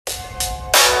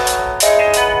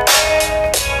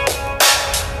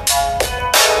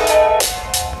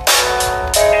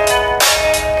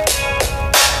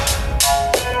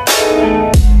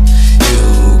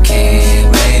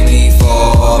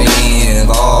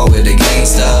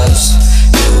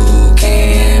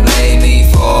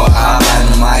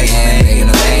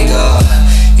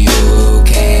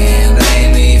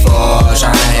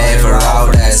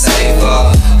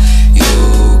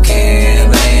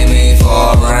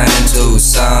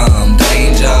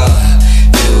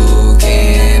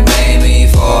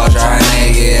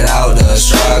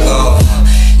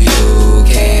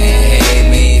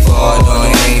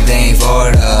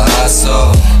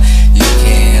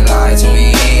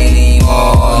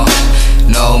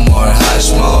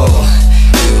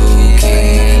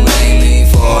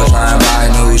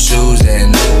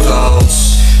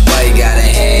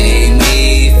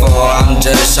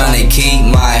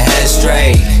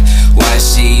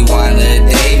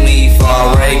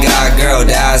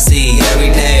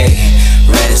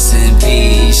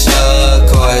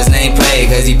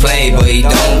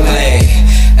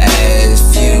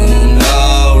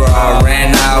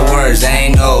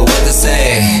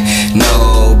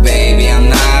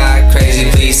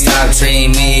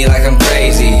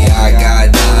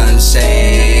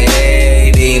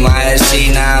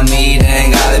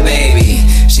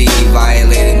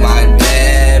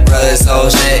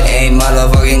shit ain't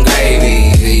motherfucking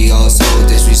gravy. He also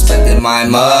disrespected my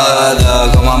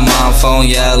mother. Got my mom phone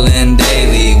yelling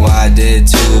daily. What I did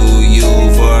to you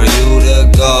for you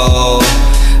to go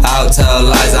out, tell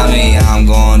lies on me. I'm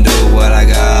gonna do what I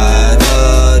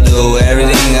gotta do.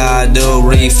 Everything I do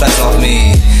reflects off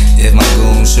me. If my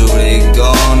goon shoot, they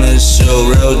gonna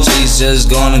shoot. Real G's just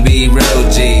gonna be real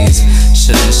G's.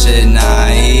 Shit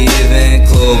not even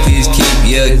clue. Please keep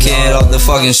your kid off the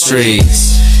fucking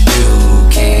streets. You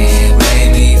can't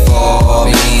blame me for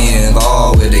being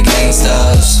involved with the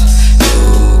gangsters.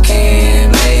 You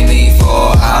can't blame me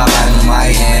for hiding my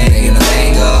hand making a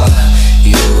banger.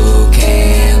 You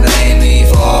can't blame me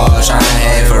for trying to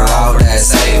head for out that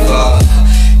safer.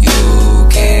 You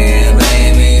can't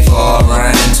blame me for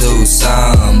running to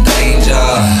some danger.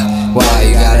 Why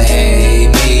you gotta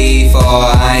hate me for?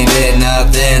 I ain't did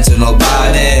nothing to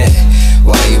nobody.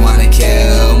 Why you wanna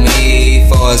kill me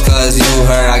for? It's cause you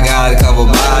heard I got a couple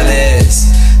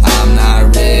bodies. I'm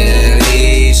not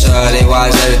really sure. They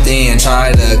watch everything and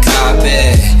try to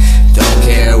copy. Don't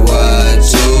care what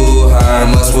you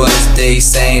heard, much what they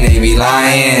say, they be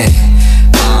lying.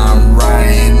 I'm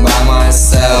writing by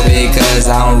myself because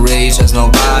I don't really trust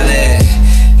nobody.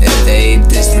 If they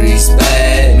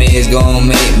disrespect me, it's gonna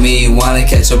make me wanna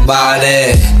catch a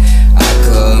body. I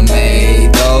could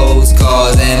make those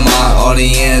calls and my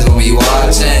audience will be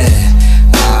watching.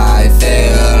 I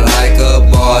feel like a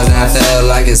boss and I feel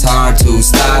like it's hard to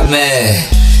stop me.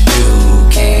 You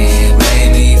can't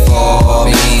blame me for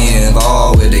being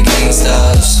involved with the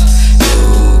gangsters.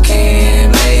 You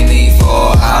can't blame me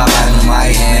for hiding my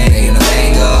hand making a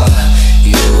banger.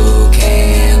 You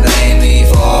can't blame me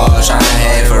for trying to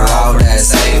head for out that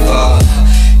safer.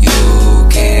 You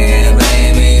can't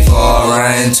blame me for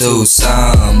running to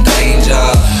some danger.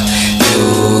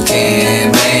 You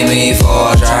can't blame me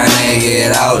for trying to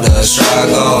get out the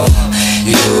struggle.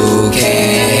 You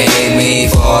can't hate me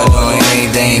for doing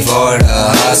anything for the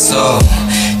hustle.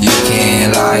 You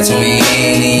can't lie to me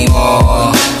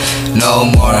anymore. No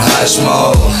more hush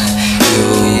mode.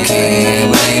 You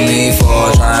can't blame me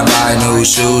for trying to buy new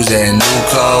shoes and new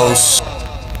clothes.